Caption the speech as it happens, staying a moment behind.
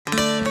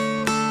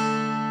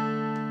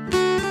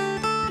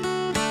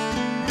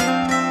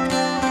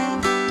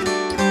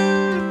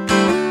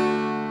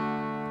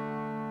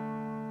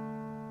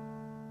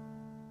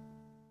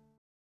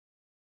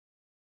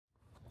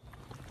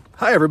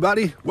Hi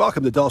everybody,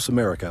 welcome to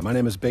Dulcimerica. My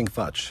name is Bing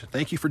Futch.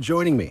 Thank you for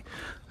joining me.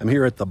 I'm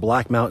here at the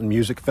Black Mountain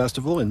Music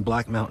Festival in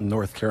Black Mountain,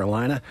 North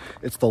Carolina.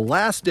 It's the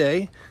last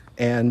day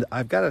and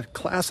I've got a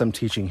class I'm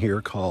teaching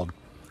here called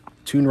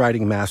Tune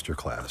Writing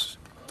Masterclass.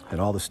 And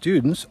all the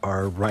students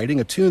are writing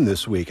a tune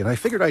this week and I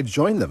figured I'd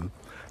join them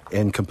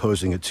in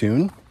composing a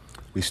tune.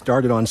 We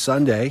started on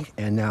Sunday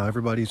and now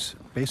everybody's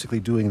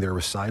basically doing their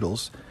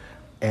recitals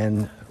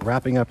and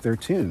wrapping up their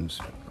tunes.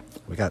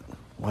 We got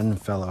one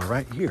fellow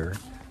right here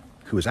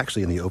who was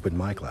actually in the open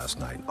mic last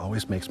night.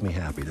 Always makes me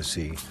happy to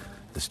see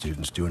the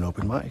students do an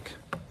open mic.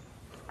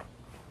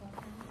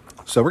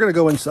 So we're going to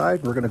go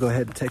inside. We're going to go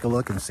ahead and take a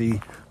look and see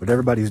what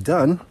everybody's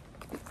done.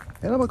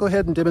 And I'm going to go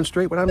ahead and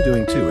demonstrate what I'm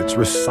doing too. It's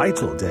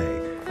recital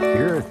day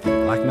here at the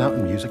Black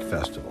Mountain Music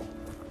Festival.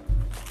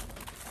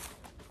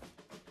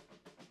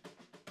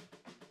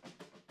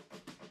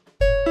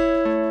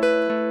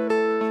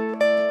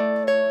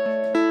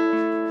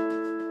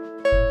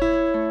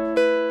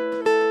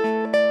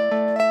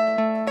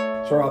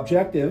 So our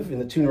objective in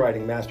the Tune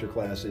Writing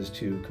Masterclass is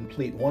to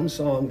complete one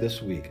song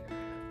this week.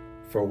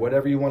 For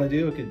whatever you want to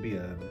do, it could be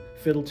a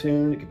fiddle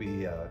tune, it could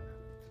be a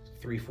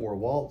 3/4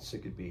 waltz, it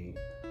could be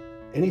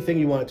anything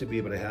you want it to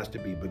be, but it has to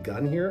be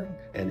begun here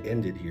and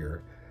ended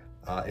here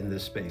in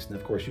this space. And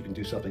of course, you can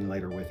do something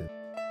later with it.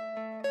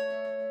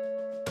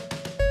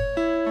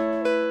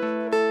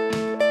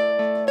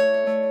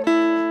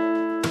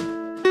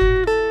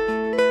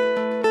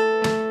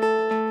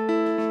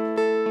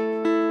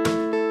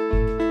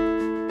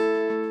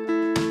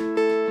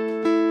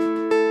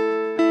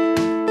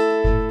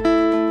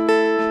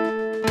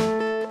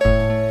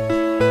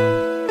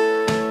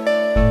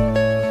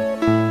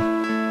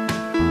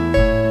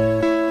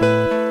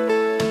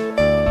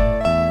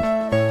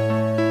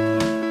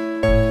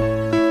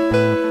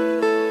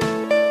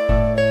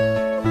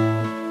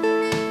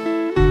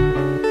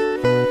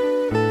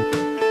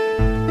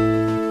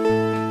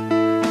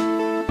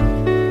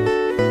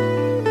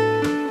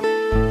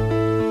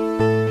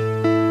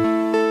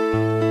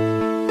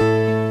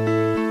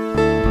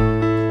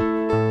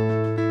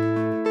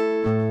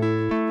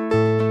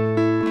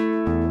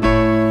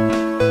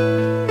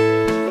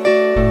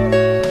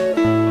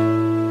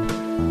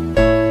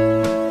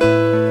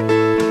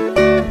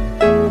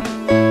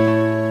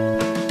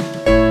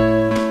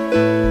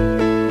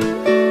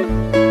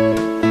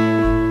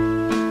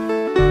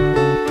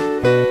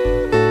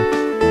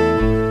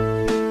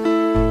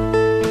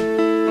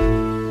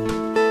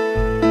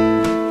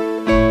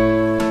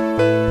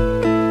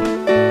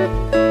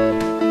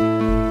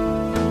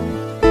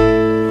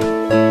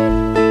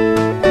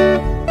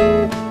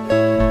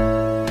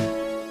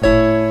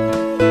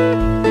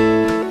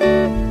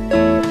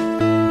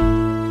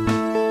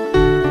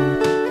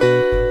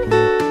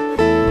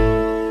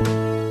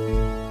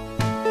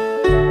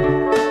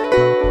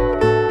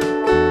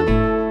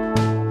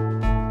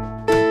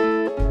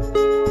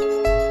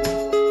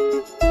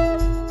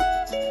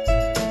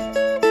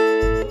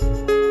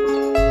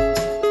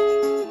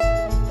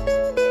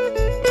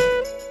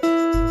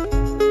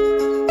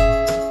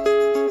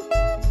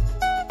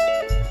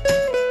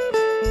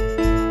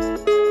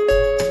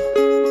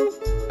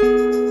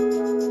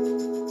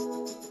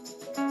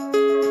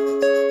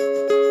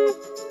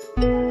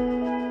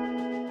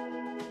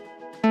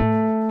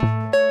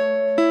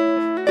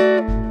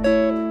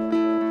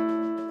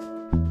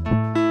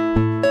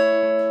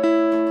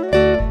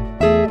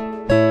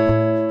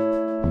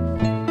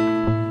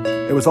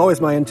 It was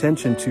always my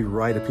intention to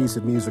write a piece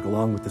of music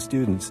along with the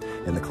students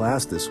in the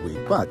class this week,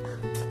 but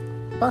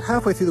about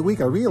halfway through the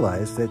week I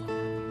realized that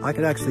I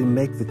could actually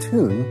make the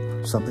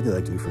tune something that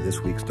I do for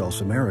this week's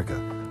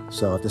Dulcimerica.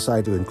 So I've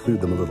decided to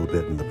include them a little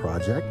bit in the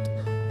project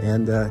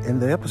and in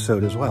the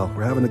episode as well.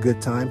 We're having a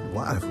good time. A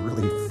lot of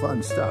really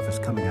fun stuff is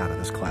coming out of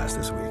this class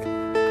this week.